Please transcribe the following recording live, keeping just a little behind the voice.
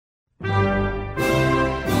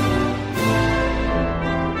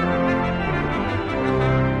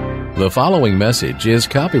The following message is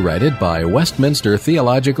copyrighted by Westminster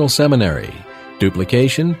Theological Seminary.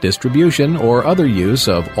 Duplication, distribution, or other use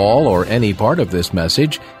of all or any part of this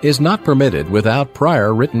message is not permitted without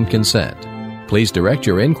prior written consent. Please direct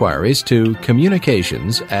your inquiries to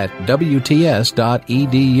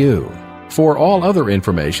communications@wts.edu. For all other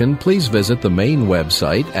information, please visit the main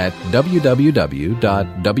website at www.wts.edu.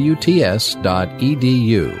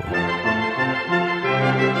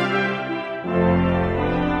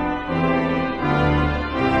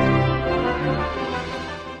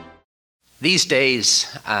 These days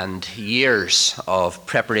and years of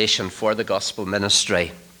preparation for the gospel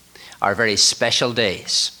ministry are very special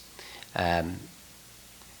days. In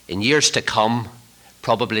years to come,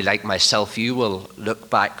 probably like myself, you will look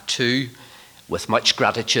back too with much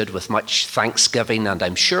gratitude, with much thanksgiving, and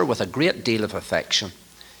I'm sure with a great deal of affection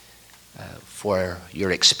for your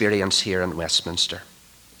experience here in Westminster.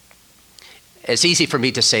 It's easy for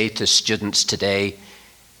me to say to students today,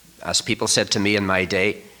 as people said to me in my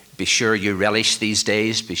day, be sure you relish these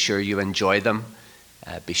days, be sure you enjoy them,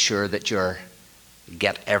 be sure that you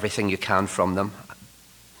get everything you can from them.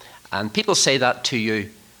 And people say that to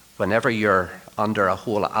you whenever you're under a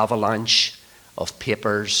whole avalanche of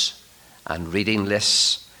papers and reading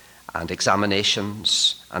lists and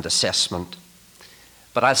examinations and assessment.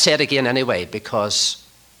 But I'll say it again anyway, because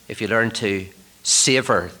if you learn to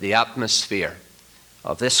savor the atmosphere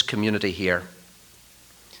of this community here,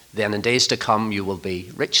 then in days to come you will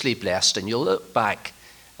be richly blessed, and you'll look back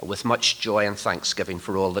with much joy and thanksgiving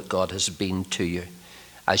for all that God has been to you,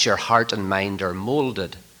 as your heart and mind are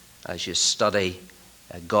molded as you study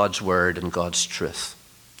God's word and God's truth.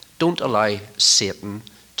 Don't allow Satan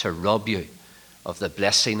to rob you of the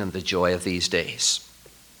blessing and the joy of these days.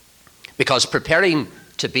 Because preparing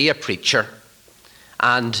to be a preacher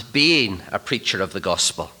and being a preacher of the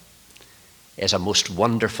gospel is a most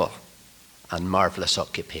wonderful and marvelous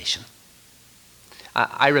occupation.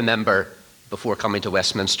 I remember before coming to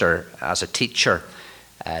Westminster as a teacher,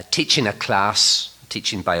 teaching a class,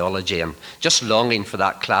 teaching biology, and just longing for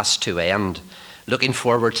that class to end, looking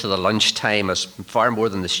forward to the lunchtime as far more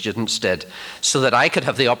than the students did, so that I could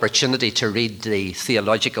have the opportunity to read the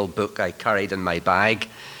theological book I carried in my bag,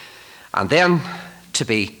 and then to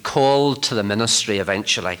be called to the ministry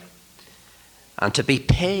eventually, and to be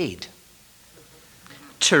paid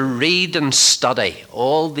to read and study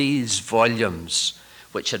all these volumes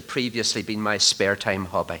which had previously been my spare time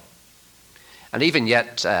hobby. And even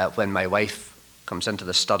yet, when my wife comes into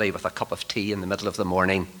the study with a cup of tea in the middle of the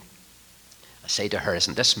morning, I say to her,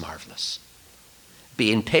 isn't this marvelous?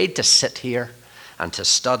 Being paid to sit here and to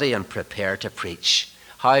study and prepare to preach.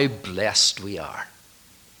 How blessed we are.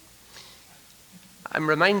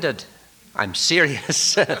 I'm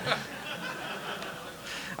serious.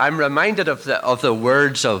 I'm reminded of the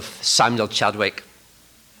words of Samuel Chadwick.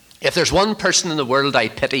 If there's one person in the world I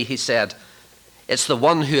pity, he said, it's the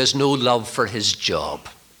one who has no love for his job.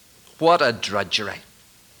 What a drudgery.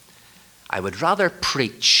 I would rather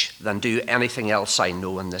preach than do anything else I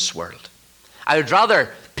know in this world. I would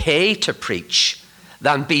rather pay to preach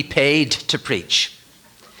than be paid to preach.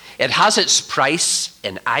 It has its price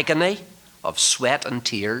in agony of sweat and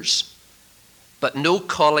tears, but no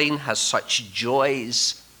calling has such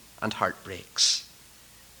joys and heartbreaks.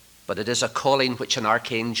 But it is a calling which an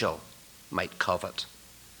archangel might covet.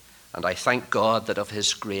 And I thank God that of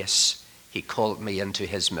his grace he called me into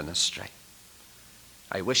his ministry.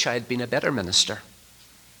 I wish I had been a better minister,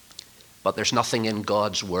 but there's nothing in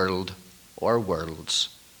God's world or worlds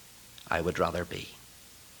I would rather be.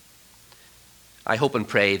 I hope and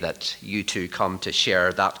pray that you too come to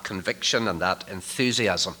share that conviction and that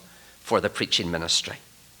enthusiasm for the preaching ministry.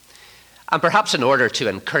 And perhaps in order to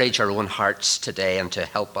encourage our own hearts today and to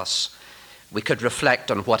help us, we could reflect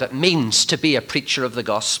on what it means to be a preacher of the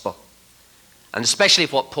gospel, and especially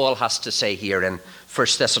what Paul has to say here in 1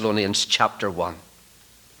 Thessalonians chapter 1,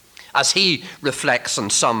 as he reflects on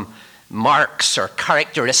some marks or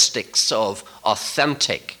characteristics of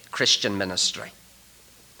authentic Christian ministry.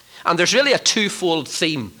 And there's really a twofold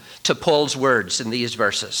theme to Paul's words in these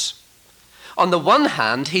verses. On the one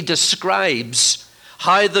hand, he describes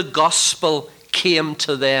how the gospel came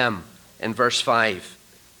to them in verse 5.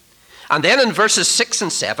 And then in verses 6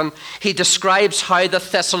 and 7, he describes how the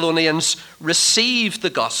Thessalonians received the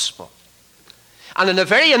gospel. And in a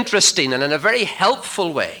very interesting and in a very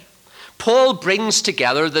helpful way, Paul brings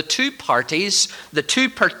together the two parties, the two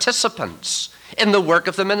participants in the work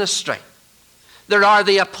of the ministry. There are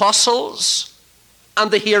the apostles and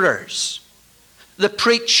the hearers, the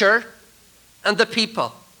preacher and the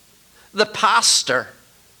people, the pastor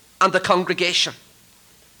and the congregation.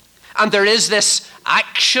 And there is this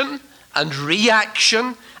action and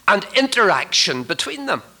reaction and interaction between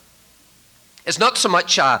them. It's not so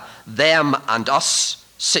much a them and us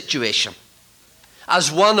situation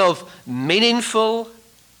as one of meaningful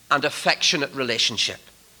and affectionate relationship.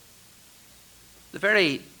 The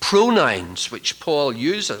very pronouns which Paul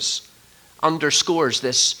uses underscores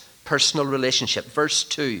this personal relationship. Verse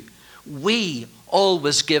 2, we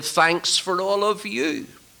always give thanks for all of you.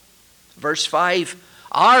 Verse 5,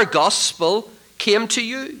 our gospel came to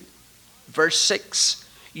you. Verse 6,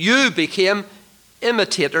 you became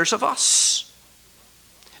imitators of us.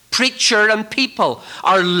 Preacher and people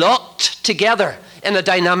are locked together in a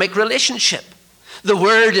dynamic relationship. The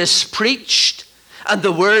word is preached and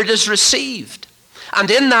the word is received. And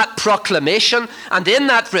in that proclamation and in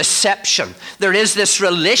that reception, there is this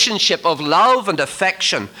relationship of love and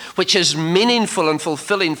affection which is meaningful and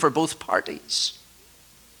fulfilling for both parties.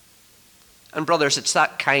 And brothers, it's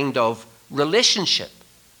that kind of relationship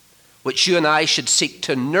which you and I should seek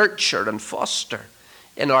to nurture and foster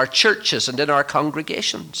in our churches and in our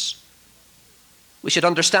congregations. We should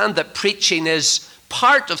understand that preaching is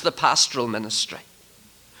part of the pastoral ministry,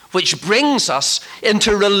 which brings us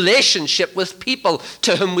into relationship with people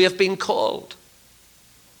to whom we have been called.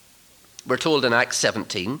 We're told in Acts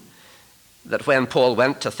 17 that when Paul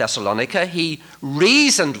went to Thessalonica, he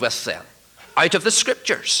reasoned with them out of the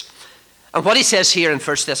Scriptures. And what he says here in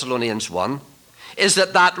 1 Thessalonians 1 is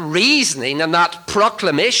that reasoning and that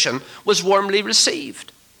proclamation was warmly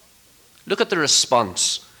received. Look at the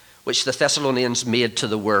response which the Thessalonians made to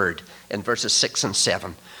the word in verses 6 and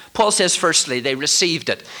 7. Paul says, firstly, they received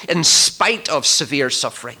it in spite of severe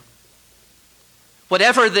suffering.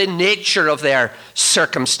 Whatever the nature of their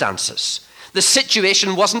circumstances, the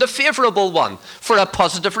situation wasn't a favorable one for a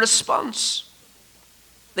positive response.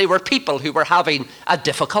 They were people who were having a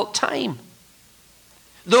difficult time.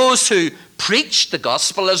 Those who preached the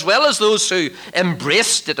gospel, as well as those who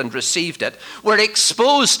embraced it and received it, were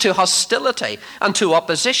exposed to hostility and to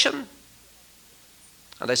opposition.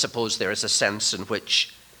 And I suppose there is a sense in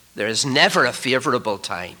which there is never a favorable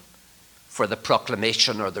time for the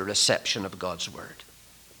proclamation or the reception of God's word.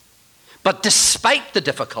 But despite the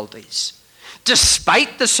difficulties,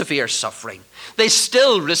 despite the severe suffering, they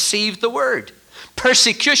still received the word.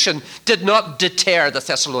 Persecution did not deter the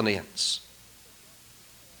Thessalonians.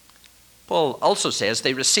 Paul also says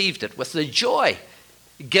they received it with the joy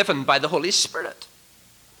given by the Holy Spirit.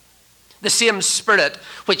 The same Spirit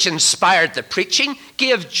which inspired the preaching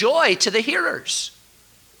gave joy to the hearers.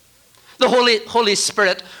 The Holy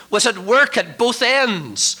Spirit was at work at both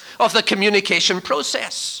ends of the communication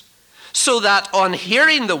process, so that on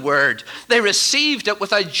hearing the word, they received it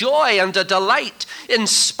with a joy and a delight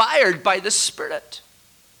inspired by the Spirit.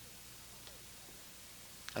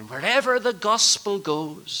 And wherever the gospel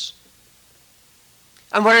goes,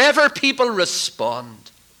 and wherever people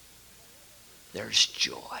respond, there's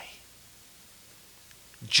joy.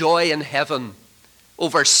 Joy in heaven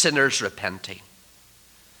over sinners repenting.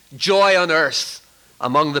 Joy on earth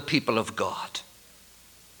among the people of God.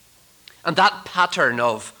 And that pattern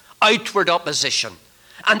of outward opposition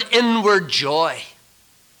and inward joy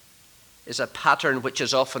is a pattern which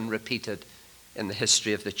is often repeated in the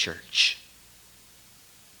history of the church.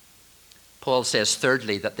 Paul says,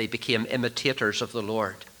 thirdly, that they became imitators of the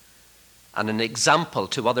Lord and an example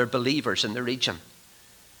to other believers in the region.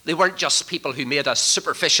 They weren't just people who made a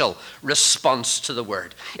superficial response to the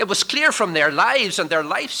word. It was clear from their lives and their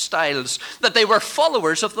lifestyles that they were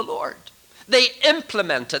followers of the Lord. They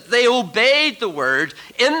implemented, they obeyed the word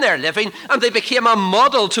in their living, and they became a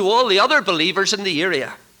model to all the other believers in the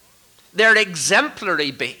area. Their exemplary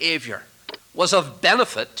behavior was of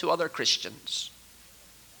benefit to other Christians.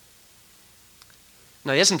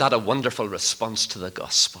 Now, isn't that a wonderful response to the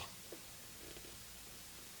gospel?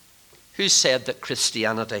 Who said that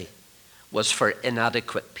Christianity was for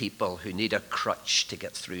inadequate people who need a crutch to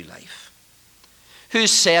get through life? Who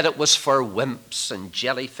said it was for wimps and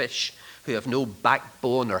jellyfish who have no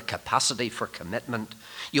backbone or capacity for commitment?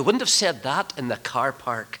 You wouldn't have said that in the car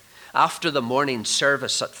park after the morning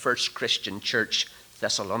service at First Christian Church,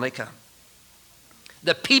 Thessalonica.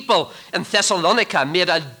 The people in Thessalonica made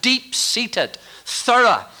a deep-seated,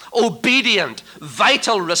 thorough, obedient,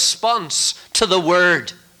 vital response to the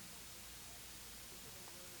word.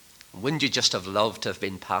 Wouldn't you just have loved to have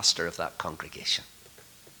been pastor of that congregation?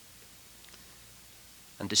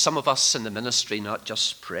 And do some of us in the ministry not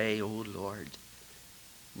just pray, oh Lord,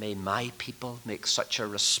 may my people make such a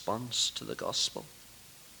response to the gospel?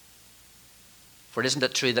 For isn't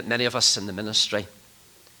it true that many of us in the ministry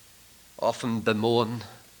often bemoan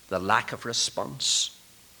the lack of response,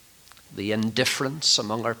 the indifference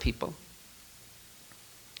among our people?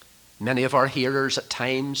 Many of our hearers at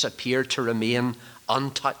times appear to remain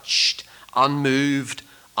untouched, unmoved,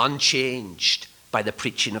 unchanged by the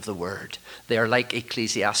preaching of the word. They are like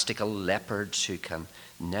ecclesiastical leopards who can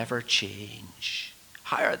never change.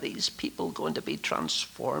 How are these people going to be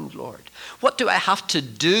transformed, Lord? What do I have to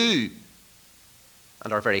do?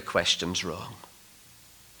 And our very question's wrong.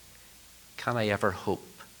 Can I ever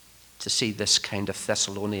hope to see this kind of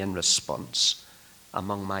Thessalonian response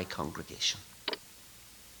among my congregation?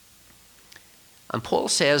 And Paul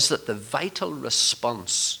says that the vital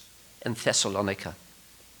response in Thessalonica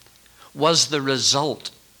was the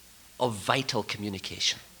result of vital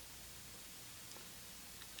communication.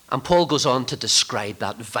 And Paul goes on to describe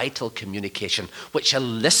that vital communication which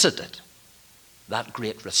elicited that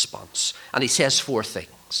great response. And he says 4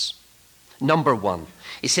 things. Number 1,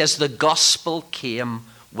 he says the gospel came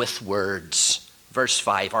with words. Verse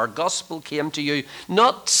 5, our gospel came to you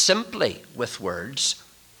not simply with words,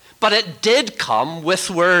 but it did come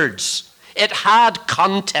with words. It had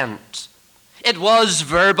content. It was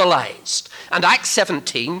verbalized. And Acts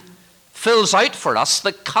 17 fills out for us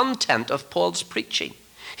the content of Paul's preaching.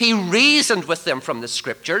 He reasoned with them from the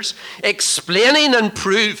scriptures, explaining and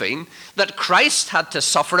proving that Christ had to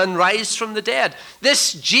suffer and rise from the dead.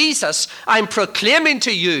 This Jesus I'm proclaiming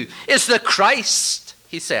to you is the Christ,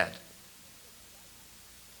 he said.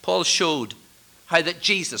 Paul showed how that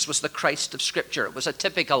Jesus was the Christ of Scripture. It was a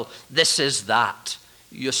typical this is that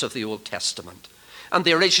use of the Old Testament. And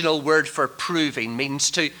the original word for proving means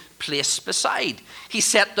to place beside. He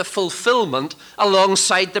set the fulfillment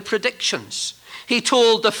alongside the predictions. He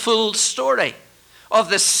told the full story of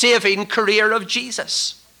the saving career of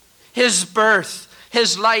Jesus. His birth,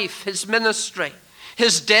 his life, his ministry,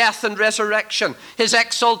 his death and resurrection, his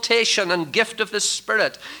exaltation and gift of the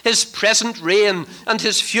Spirit, his present reign and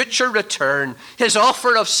his future return, his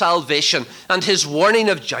offer of salvation and his warning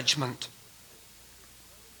of judgment.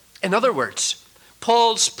 In other words,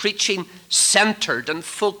 Paul's preaching centered and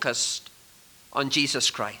focused on Jesus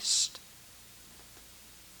Christ.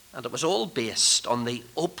 And it was all based on the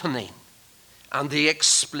opening and the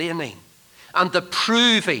explaining and the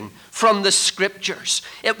proving from the scriptures.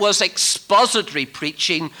 It was expository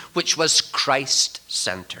preaching which was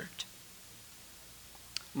Christ-centered.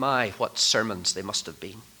 My, what sermons they must have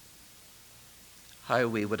been. How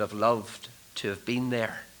we would have loved to have been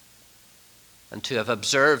there and to have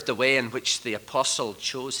observed the way in which the apostle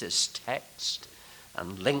chose his text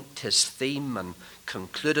and linked his theme and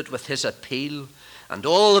concluded with his appeal, and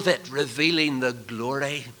all of it revealing the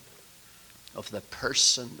glory of the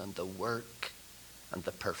person and the work and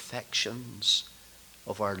the perfections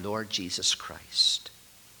of our Lord Jesus Christ.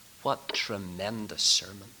 What tremendous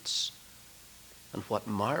sermons and what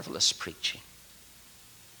marvelous preaching.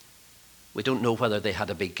 We don't know whether they had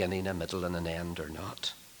a beginning, a middle, and an end or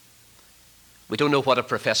not. We don't know what a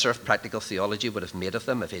professor of practical theology would have made of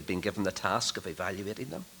them if he'd been given the task of evaluating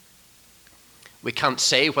them. We can't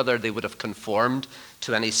say whether they would have conformed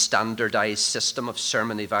to any standardized system of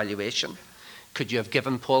sermon evaluation. Could you have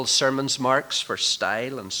given Paul's sermons marks for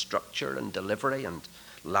style and structure and delivery and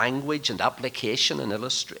language and application and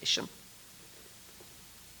illustration?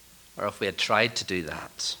 Or if we had tried to do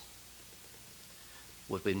that,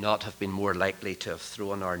 would we not have been more likely to have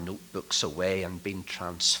thrown our notebooks away and been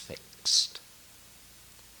transfixed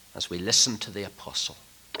as we listened to the apostle,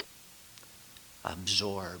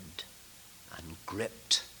 absorbed and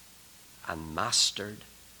gripped and mastered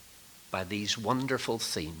by these wonderful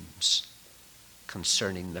themes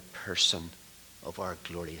concerning the person of our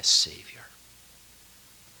glorious Savior?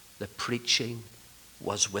 The preaching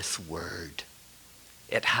was with word.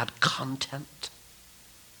 It had content.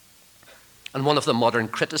 And one of the modern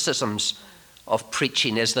criticisms of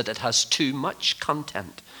preaching is that it has too much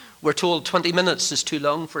content. We're told 20 minutes is too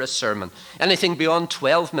long for a sermon. Anything beyond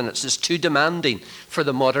 12 minutes is too demanding for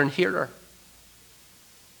the modern hearer.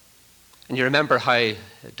 And you remember how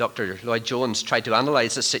Dr. Lloyd Jones tried to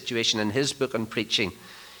analyze the situation in his book on preaching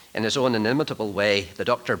in his own inimitable way. The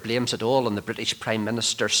doctor blames it all on the British Prime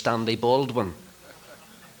Minister Stanley Baldwin.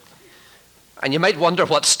 And you might wonder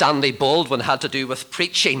what Stanley Baldwin had to do with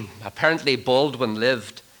preaching. Apparently Baldwin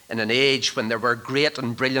lived in an age when there were great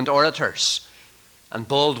and brilliant orators, and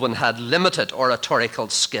Baldwin had limited oratorical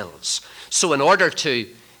skills. So in order to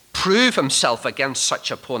prove himself against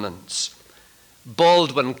such opponents,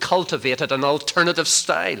 Baldwin cultivated an alternative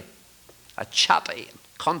style, a chatty,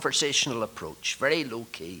 conversational approach, very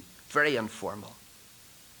low-key, very informal.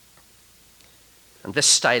 And this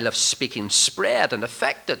style of speaking spread and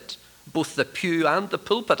affected both the pew and the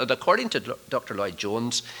pulpit, and according to Dr. Lloyd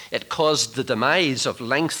Jones, it caused the demise of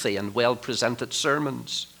lengthy and well-presented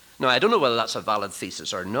sermons. Now, I don't know whether that's a valid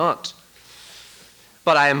thesis or not,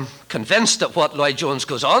 but I'm convinced that what Lloyd Jones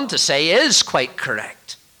goes on to say is quite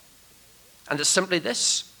correct. And it's simply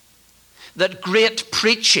this, that great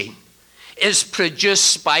preaching is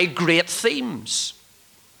produced by great themes.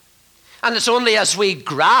 And it's only as we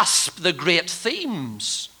grasp the great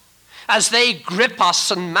themes, as they grip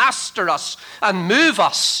us and master us and move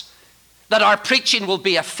us, that our preaching will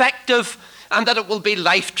be effective and that it will be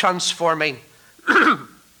life-transforming.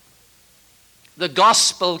 The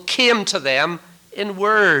gospel came to them in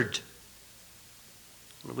word.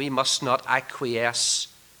 We must not acquiesce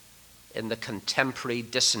in the contemporary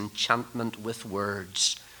disenchantment with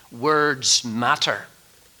words. Words matter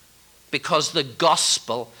because the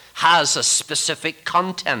gospel has a specific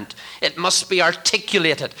content. It must be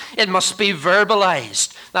articulated. It must be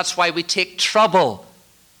verbalized. That's why we take trouble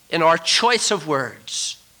in our choice of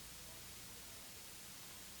words.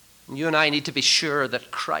 You and I need to be sure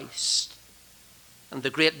that Christ and the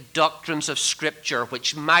great doctrines of Scripture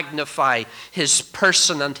which magnify his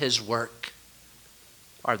person and his work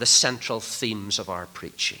are the central themes of our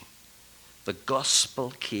preaching. The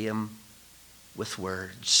gospel came with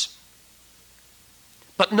words.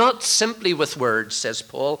 But not simply with words, says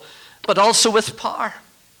Paul, but also with power.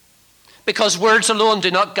 Because words alone do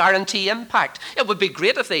not guarantee impact. It would be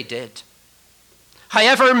great if they did.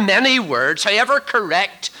 However many words, however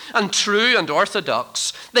correct and true and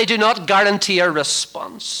orthodox, they do not guarantee a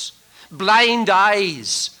response. Blind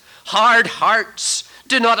eyes, hard hearts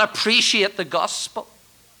do not appreciate the gospel.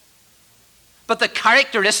 But the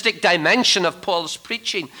characteristic dimension of Paul's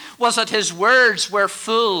preaching was that his words were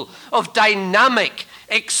full of dynamic,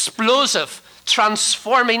 explosive,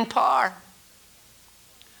 transforming power.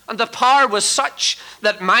 And the power was such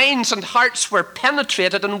that minds and hearts were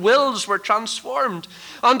penetrated and wills were transformed.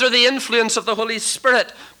 Under the influence of the Holy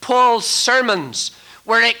Spirit, Paul's sermons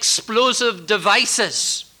were explosive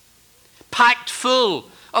devices, packed full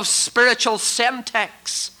of spiritual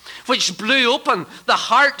semtex, which blew open the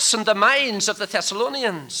hearts and the minds of the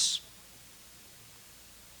Thessalonians.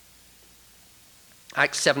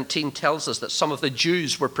 Acts 17 tells us that some of the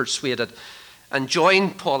Jews were persuaded and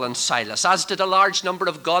joined Paul and Silas, as did a large number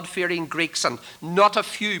of God-fearing Greeks and not a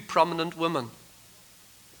few prominent women.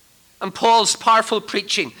 And Paul's powerful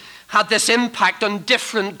preaching had this impact on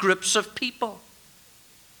different groups of people.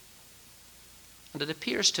 And it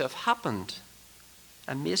appears to have happened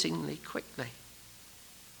amazingly quickly.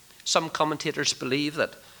 Some commentators believe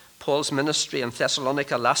that Paul's ministry in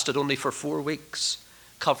Thessalonica lasted only for 4 weeks,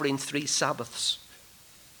 covering 3 Sabbaths.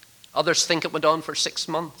 Others think it went on for 6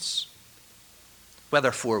 months.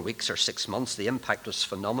 Whether 4 weeks or 6 months, the impact was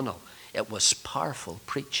phenomenal. It was powerful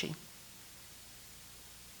preaching.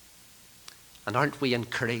 And aren't we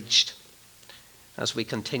encouraged as we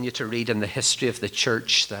continue to read in the history of the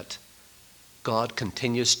church that God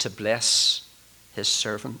continues to bless his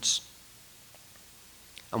servants?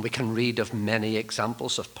 And we can read of many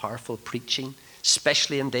examples of powerful preaching,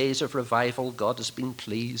 especially in days of revival. God has been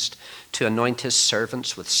pleased to anoint his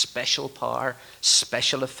servants with special power,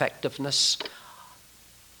 special effectiveness,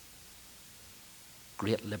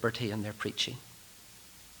 great liberty in their preaching.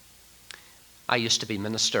 I used to be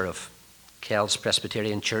minister of Kells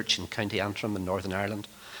Presbyterian Church in County Antrim in Northern Ireland.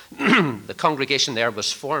 The congregation there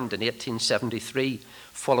was formed in 1873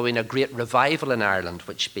 following a great revival in Ireland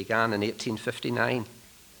which began in 1859.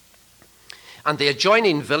 And the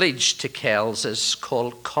adjoining village to Kells is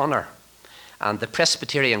called Connor. And the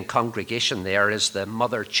Presbyterian congregation there is the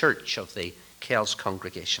mother church of the Kells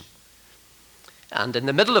congregation. And in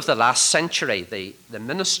the middle of the last century, the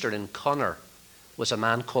minister in Connor was a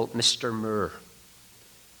man called Mr. Moore.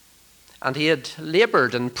 And he had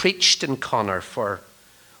laboured and preached in Connor for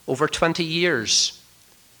over 20 years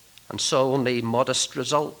and saw only modest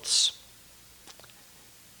results.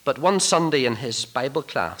 But one Sunday in his Bible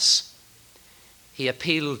class, he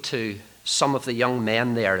appealed to some of the young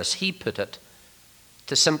men there, as he put it,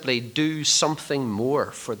 to simply do something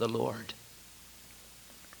more for the Lord.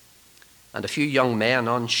 And a few young men,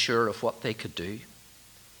 unsure of what they could do,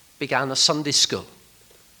 began a Sunday school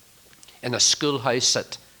in a schoolhouse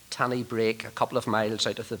at Tannybrake, a couple of miles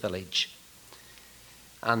out of the village.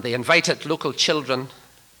 And they invited local children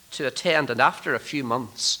to attend, and after a few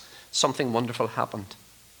months, something wonderful happened.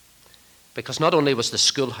 Because not only was the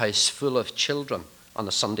schoolhouse full of children on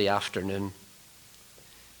a Sunday afternoon,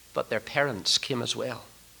 but their parents came as well,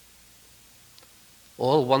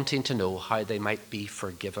 all wanting to know how they might be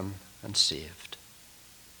forgiven and saved.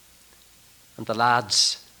 And the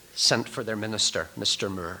lads sent for their minister, Mr.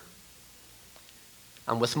 Moore.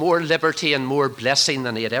 And with more liberty and more blessing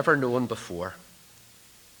than he had ever known before,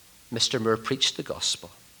 Mr. Moore preached the gospel.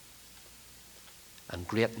 and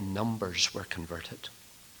great numbers were converted.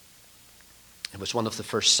 It was one of the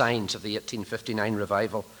first signs of the 1859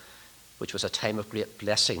 revival, which was a time of great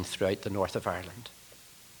blessing throughout the north of Ireland.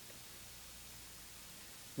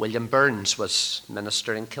 William Burns was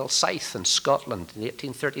minister in Kilsyth in Scotland in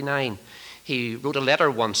 1839. He wrote a letter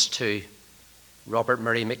once to Robert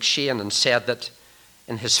Murray McShane and said that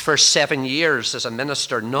in his first 7 years as a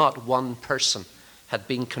minister, not one person had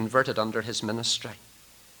been converted under his ministry.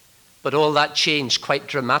 But all that changed quite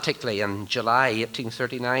dramatically in July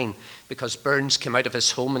 1839 because Burns came out of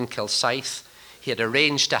his home in Kilsyth. He had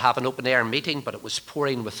arranged to have an open-air meeting, but it was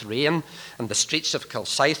pouring with rain and the streets of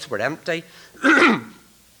Kilsyth were empty.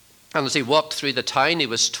 And as he walked through the town, he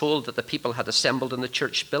was told that the people had assembled in the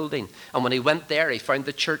church building. And when he went there, he found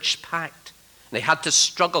the church packed. And he had to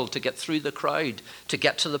struggle to get through the crowd, to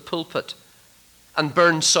get to the pulpit. And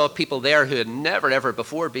Burns saw people there who had never, ever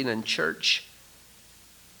before been in church.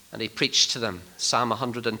 And he preached to them Psalm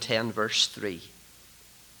 110, verse 3.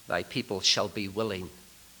 Thy people shall be willing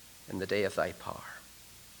in the day of thy power.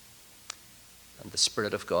 And the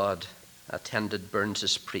Spirit of God attended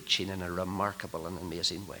Burns's preaching in a remarkable and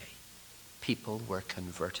amazing way. People were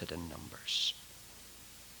converted in numbers.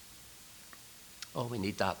 Oh, we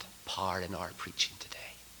need that power in our preaching today.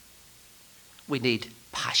 We need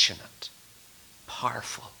passionate,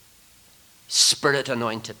 powerful,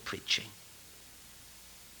 Spirit-anointed preaching.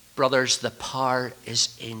 Brothers, the power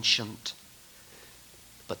is ancient,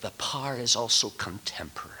 but the power is also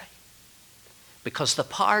contemporary. Because the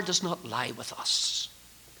power does not lie with us.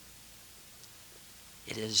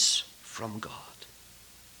 It is from God.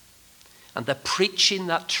 And the preaching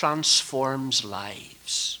that transforms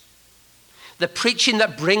lives, the preaching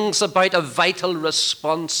that brings about a vital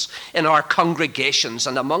response in our congregations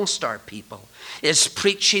and amongst our people, is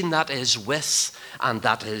preaching that is with and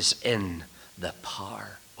that is in the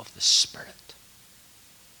power of the Spirit.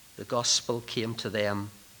 The gospel came to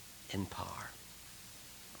them in power.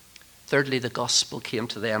 Thirdly, the gospel came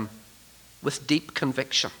to them with deep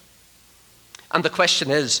conviction. And the question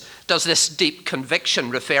is, does this deep conviction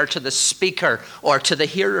refer to the speaker or to the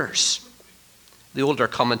hearers? The older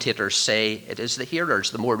commentators say it is the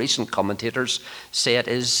hearers. The more recent commentators say it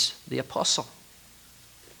is the apostle.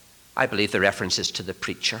 I believe the reference is to the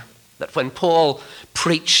preacher. That when Paul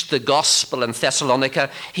preached the gospel in Thessalonica,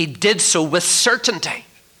 he did so with certainty,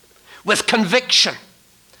 with conviction,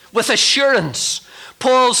 with assurance.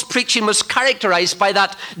 Paul's preaching was characterized by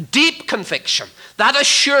that deep conviction, that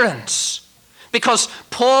assurance, because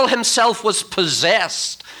Paul himself was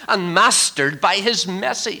possessed and mastered by his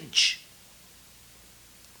message.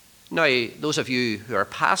 Now, those of you who are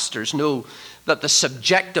pastors know that the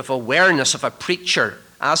subjective awareness of a preacher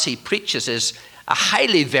as he preaches is a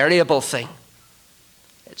highly variable thing.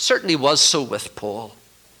 It certainly was so with Paul.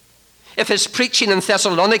 If his preaching in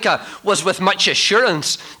Thessalonica was with much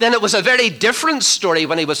assurance, then it was a very different story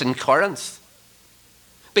when he was in Corinth.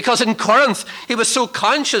 Because in Corinth, he was so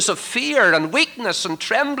conscious of fear and weakness and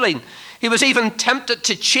trembling. He was even tempted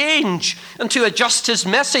to change and to adjust his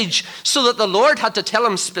message so that the Lord had to tell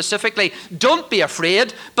him specifically, don't be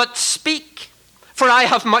afraid, but speak, for I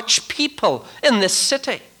have much people in this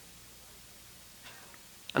city.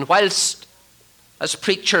 And whilst as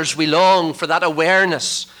preachers we long for that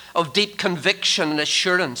awareness of deep conviction and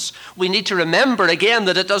assurance, we need to remember again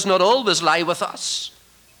that it does not always lie with us.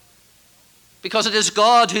 Because it is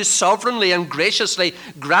God who sovereignly and graciously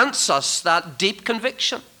grants us that deep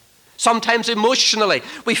conviction. Sometimes emotionally,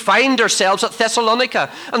 we find ourselves at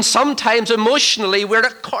Thessalonica, and sometimes emotionally we're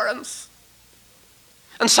at Corinth.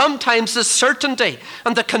 And sometimes the certainty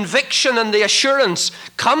and the conviction and the assurance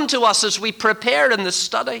come to us as we prepare in the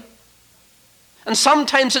study. And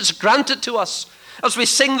sometimes it's granted to us as we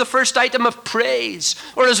sing the first item of praise,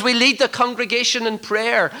 or as we lead the congregation in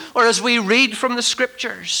prayer, or as we read from the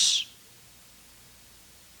scriptures.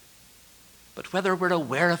 But whether we're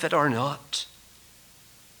aware of it or not,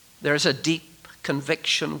 there's a deep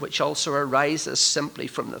conviction which also arises simply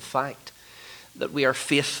from the fact that we are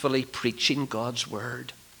faithfully preaching God's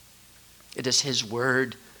word. It is his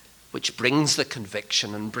word which brings the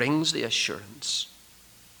conviction and brings the assurance.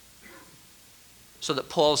 So that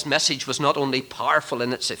Paul's message was not only powerful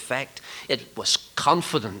in its effect, it was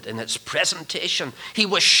confident in its presentation. He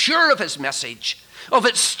was sure of his message, of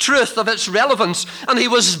its truth, of its relevance, and he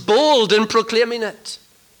was bold in proclaiming it.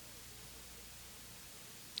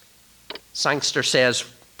 Sangster says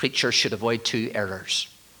preachers should avoid two errors.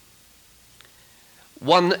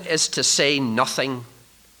 One is to say nothing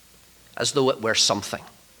as though it were something.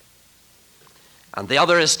 And the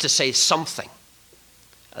other is to say something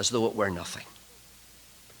as though it were nothing.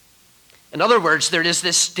 In other words, there is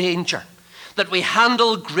this danger that we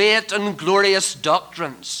handle great and glorious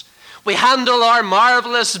doctrines. We handle our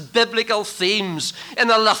marvelous biblical themes in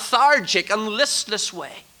a lethargic and listless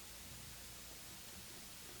way.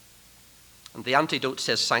 And the antidote,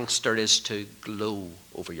 says Sangster, is to glow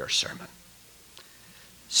over your sermon.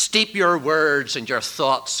 Steep your words and your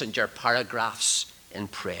thoughts and your paragraphs in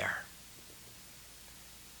prayer.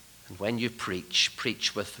 And when you preach,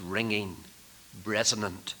 preach with ringing,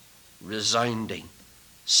 resonant, resounding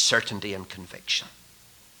certainty and conviction.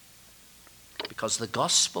 Because the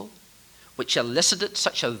gospel, which elicited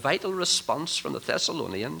such a vital response from the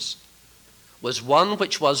Thessalonians, was one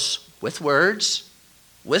which was with words,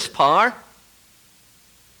 with power,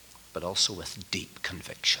 but also with deep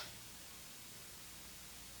conviction.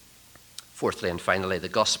 Fourthly and finally, the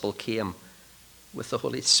gospel came with the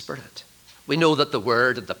Holy Spirit. We know that the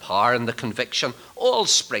word and the power and the conviction all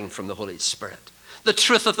spring from the Holy Spirit. The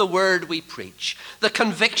truth of the word we preach, the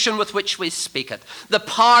conviction with which we speak it, the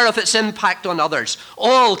power of its impact on others,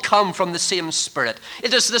 all come from the same Spirit.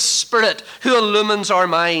 It is the Spirit who illumines our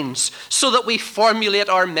minds so that we formulate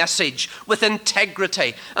our message with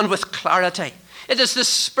integrity and with clarity. It is the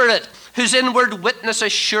Spirit whose inward witness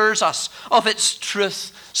assures us of its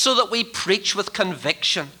truth so that we preach with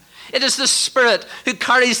conviction. It is the Spirit who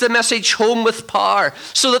carries the message home with power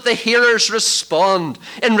so that the hearers respond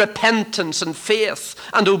in repentance and faith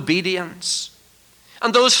and obedience.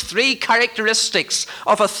 And those three characteristics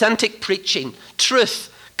of authentic preaching,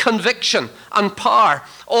 truth, conviction, and power,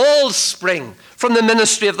 all spring from the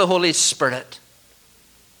ministry of the Holy Spirit.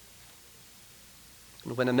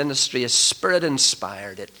 And when a ministry is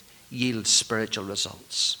Spirit-inspired, it yields spiritual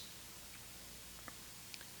results.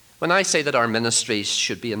 When I say that our ministries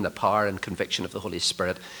should be in the power and conviction of the Holy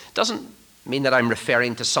Spirit, it doesn't mean that I'm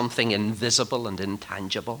referring to something invisible and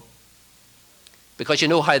intangible. Because you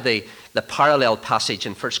know how the parallel passage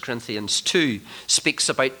in 1 Corinthians 2 speaks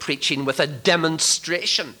about preaching with a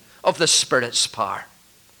demonstration of the Spirit's power.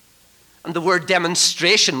 And the word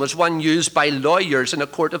demonstration was one used by lawyers in a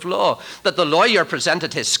court of law, that the lawyer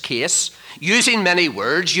presented his case using many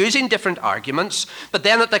words, using different arguments, but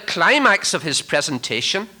then at the climax of his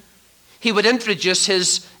presentation, he would introduce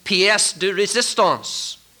his pièce de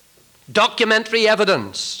résistance, documentary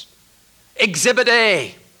evidence, Exhibit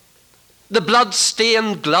A, the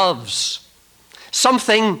blood-stained gloves,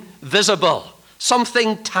 something visible,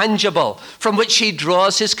 something tangible from which he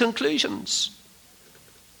draws his conclusions.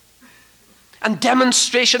 And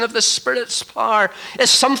demonstration of the Spirit's power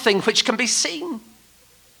is something which can be seen.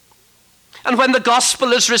 And when the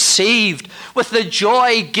gospel is received with the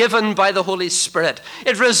joy given by the Holy Spirit,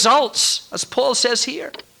 it results, as Paul says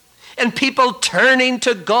here, in people turning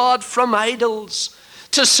to God from idols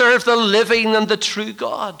to serve the living and the true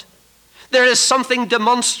God. There is something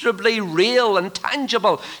demonstrably real and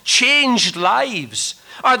tangible. Changed lives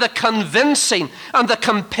are the convincing and the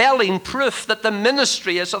compelling proof that the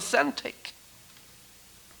ministry is authentic.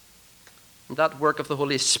 And that work of the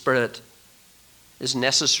Holy Spirit is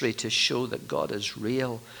necessary to show that God is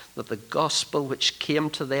real, that the gospel which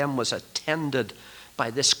came to them was attended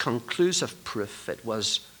by this conclusive proof. It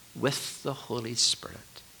was with the Holy Spirit.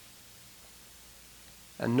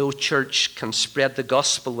 And no church can spread the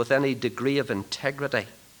gospel with any degree of integrity,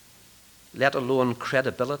 let alone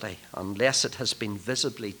credibility, unless it has been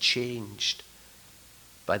visibly changed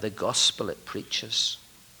by the gospel it preaches.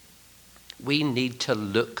 We need to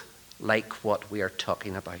look like what we are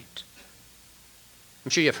talking about. I'm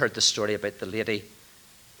sure you've heard the story about the lady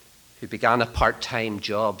who began a part-time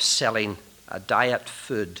job selling a diet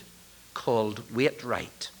food called Weight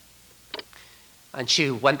Right. And she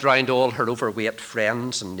went round all her overweight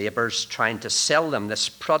friends and neighbours trying to sell them this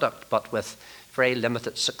product, but with very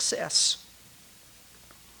limited success.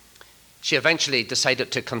 She eventually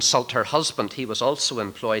decided to consult her husband. He was also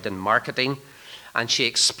employed in marketing, and she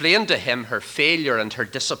explained to him her failure and her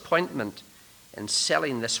disappointment in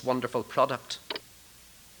selling this wonderful product.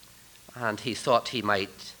 And he thought he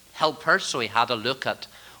might help her, so he had a look at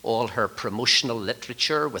all her promotional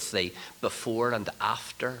literature with the before and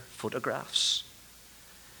after photographs.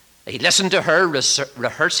 He listened to her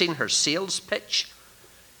rehearsing her sales pitch,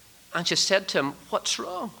 and she said to him, "What's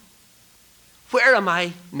wrong? Where am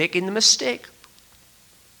I making the mistake?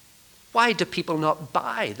 Why do people not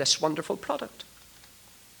buy this wonderful product?"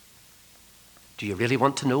 "Do you really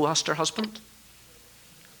want to know?" asked her husband.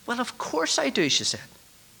 "Well, of course I do," she said.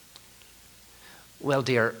 "Well,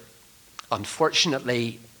 dear,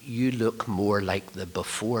 unfortunately, you look more like the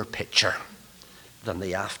before picture than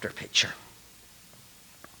the after picture."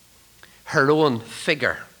 Her own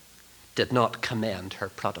figure did not commend her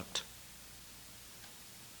product.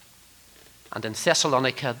 And in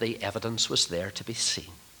Thessalonica, the evidence was there to be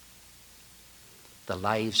seen. The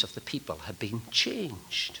lives of the people had been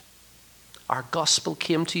changed. Our gospel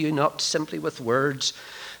came to you not simply with words,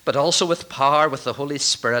 but also with power, with the Holy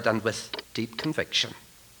Spirit, and with deep conviction.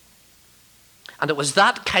 And it was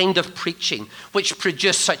that kind of preaching which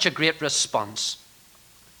produced such a great response.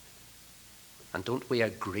 And don't we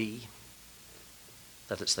agree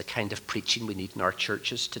that it's the kind of preaching we need in our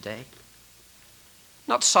churches today?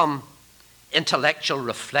 Not some intellectual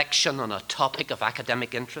reflection on a topic of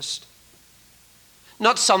academic interest.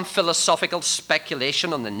 Not some philosophical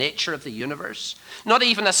speculation on the nature of the universe. Not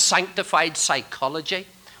even a sanctified psychology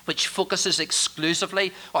which focuses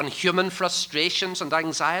exclusively on human frustrations and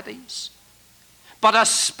anxieties. But a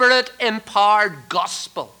Spirit-empowered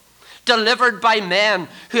gospel delivered by men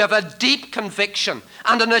who have a deep conviction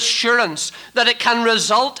and an assurance that it can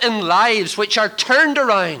result in lives which are turned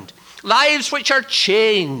around, lives which are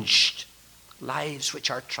changed, lives which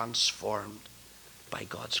are transformed by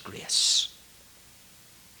God's grace.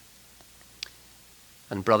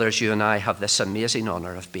 And brothers, you and I have this amazing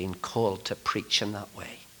honor of being called to preach in that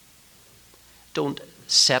way. Don't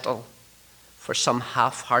settle for some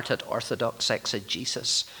half-hearted orthodox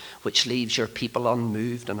exegesis which leaves your people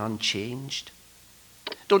unmoved and unchanged.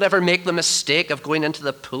 Don't ever make the mistake of going into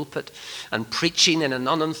the pulpit and preaching in an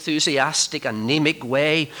unenthusiastic, anemic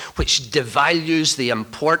way which devalues the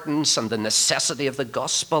importance and the necessity of the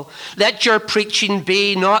gospel. Let your preaching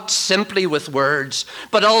be not simply with words,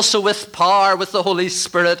 but also with power, with the Holy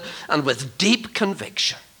Spirit, and with deep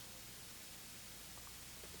conviction.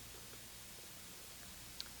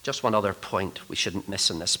 Just one other point we shouldn't miss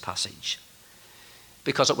in this passage,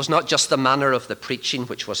 because it was not just the manner of the preaching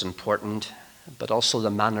which was important, but also the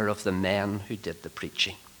manner of the men who did the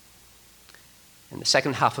preaching. In the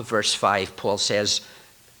second half of verse 5, Paul says,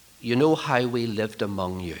 "You know how we lived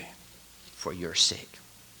among you for your sake."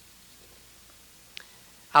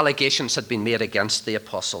 Allegations had been made against the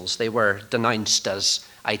apostles. They were denounced as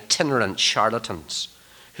itinerant charlatans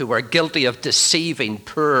who were guilty of deceiving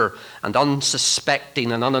poor and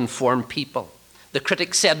unsuspecting and uninformed people. The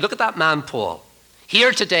critics said, "Look at that man, Paul.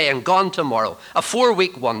 Here today and gone tomorrow, a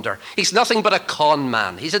 4-week wonder. He's nothing but a con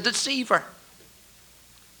man. He's a deceiver."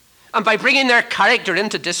 And by bringing their character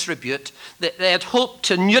into disrepute, they had hoped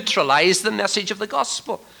to neutralize the message of the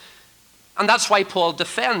gospel. And that's why Paul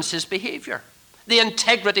defends his behavior. The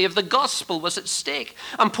integrity of the gospel was at stake.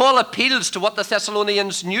 And Paul appeals to what the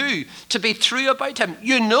Thessalonians knew to be true about him.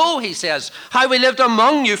 "You know," he says, "how we lived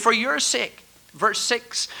among you for your sake." Verse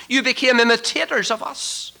 6, "You became imitators of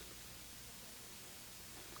us."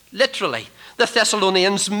 Literally, the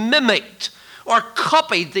Thessalonians mimicked or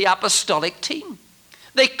copied the apostolic team.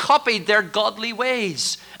 They copied their godly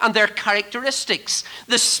ways and their characteristics.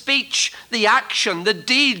 The speech, the action, the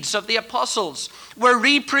deeds of the apostles were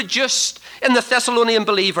reproduced in the Thessalonian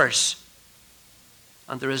believers.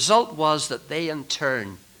 And the result was that they in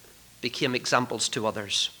turn became examples to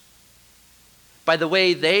others. By the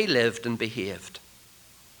way they lived and behaved,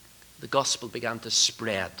 the gospel began to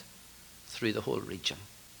spread through the whole region.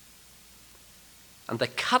 And the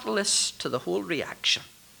catalyst to the whole reaction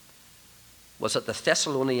was that the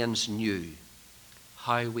Thessalonians knew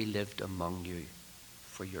how we lived among you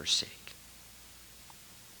for your sake.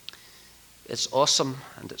 It's awesome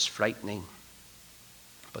and it's frightening,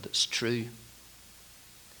 but it's true.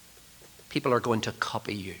 People are going to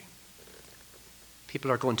copy you.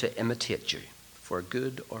 People are going to imitate you, for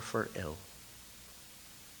good or for ill.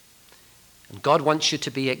 And God wants you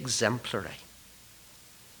to be exemplary,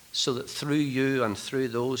 so that through you and through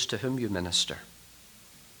those to whom you minister,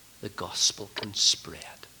 the gospel can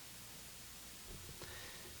spread.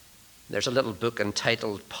 There's a little book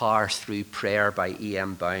entitled Power Through Prayer by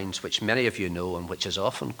E.M. Bounds, which many of you know and which is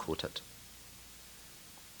often quoted.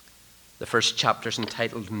 The first chapter is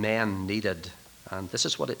entitled Men Needed, and this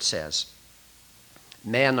is what it says.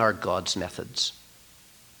 Men are God's methods.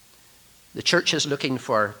 The church is looking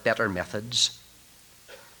for better methods.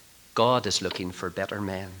 God is looking for better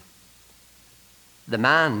men. The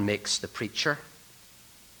man makes the preacher.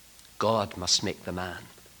 God must make the man.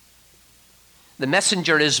 The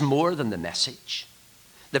messenger is more than the message.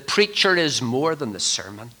 The preacher is more than the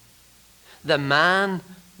sermon. The man,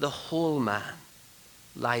 the whole man,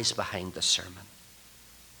 lies behind the sermon.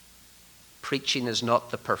 Preaching is not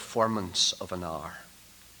the performance of an hour.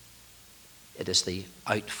 It is the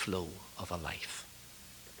outflow of a life.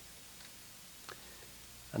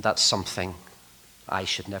 And that's something I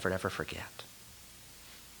should never, ever forget.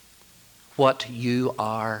 What you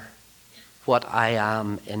are, what I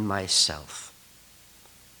am in myself,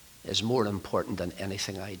 is more important than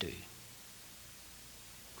anything I do.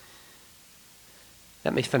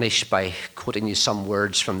 Let me finish by quoting you some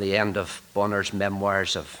words from the end of Bonner's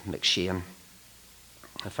memoirs of McShane.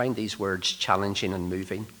 I find these words challenging and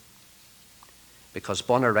moving because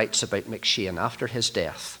Bonner writes about McShane after his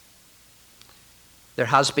death. There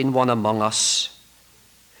has been one among us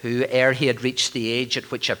who, ere he had reached the age at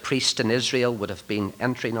which a priest in Israel would have been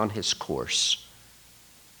entering on his course,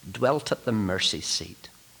 dwelt at the mercy seat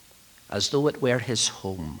as though it were his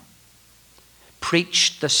home,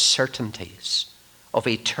 preached the certainties of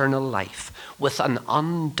eternal life with an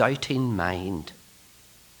undoubting mind,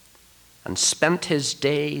 and spent his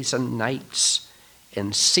days and nights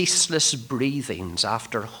in ceaseless breathings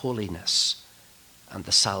after holiness and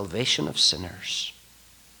the salvation of sinners.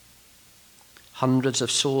 Hundreds of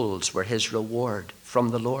souls were his reward from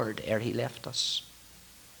the Lord ere he left us.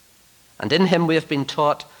 And in him we have been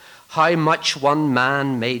taught how much one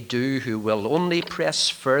man may do who will only press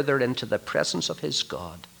further into the presence of his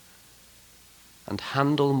God and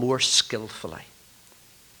handle more skillfully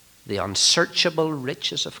the unsearchable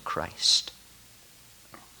riches of Christ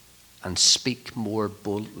and speak more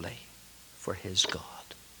boldly for his God.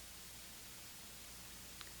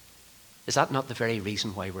 Is that not the very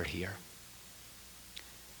reason why we're here?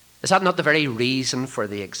 Is that not the very reason for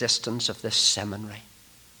the existence of this seminary?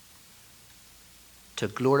 To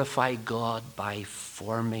glorify God by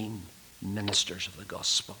forming ministers of the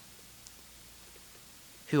gospel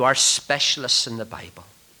who are specialists in the Bible,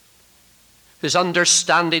 whose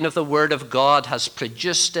understanding of the Word of God has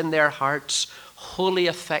produced in their hearts holy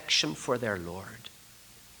affection for their Lord,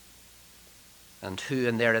 and who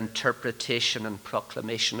in their interpretation and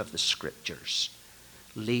proclamation of the Scriptures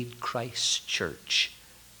lead Christ's church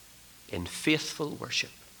in faithful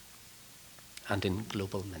worship and in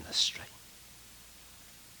global ministry.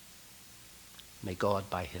 May God,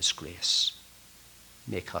 by his grace,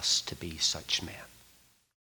 make us to be such men.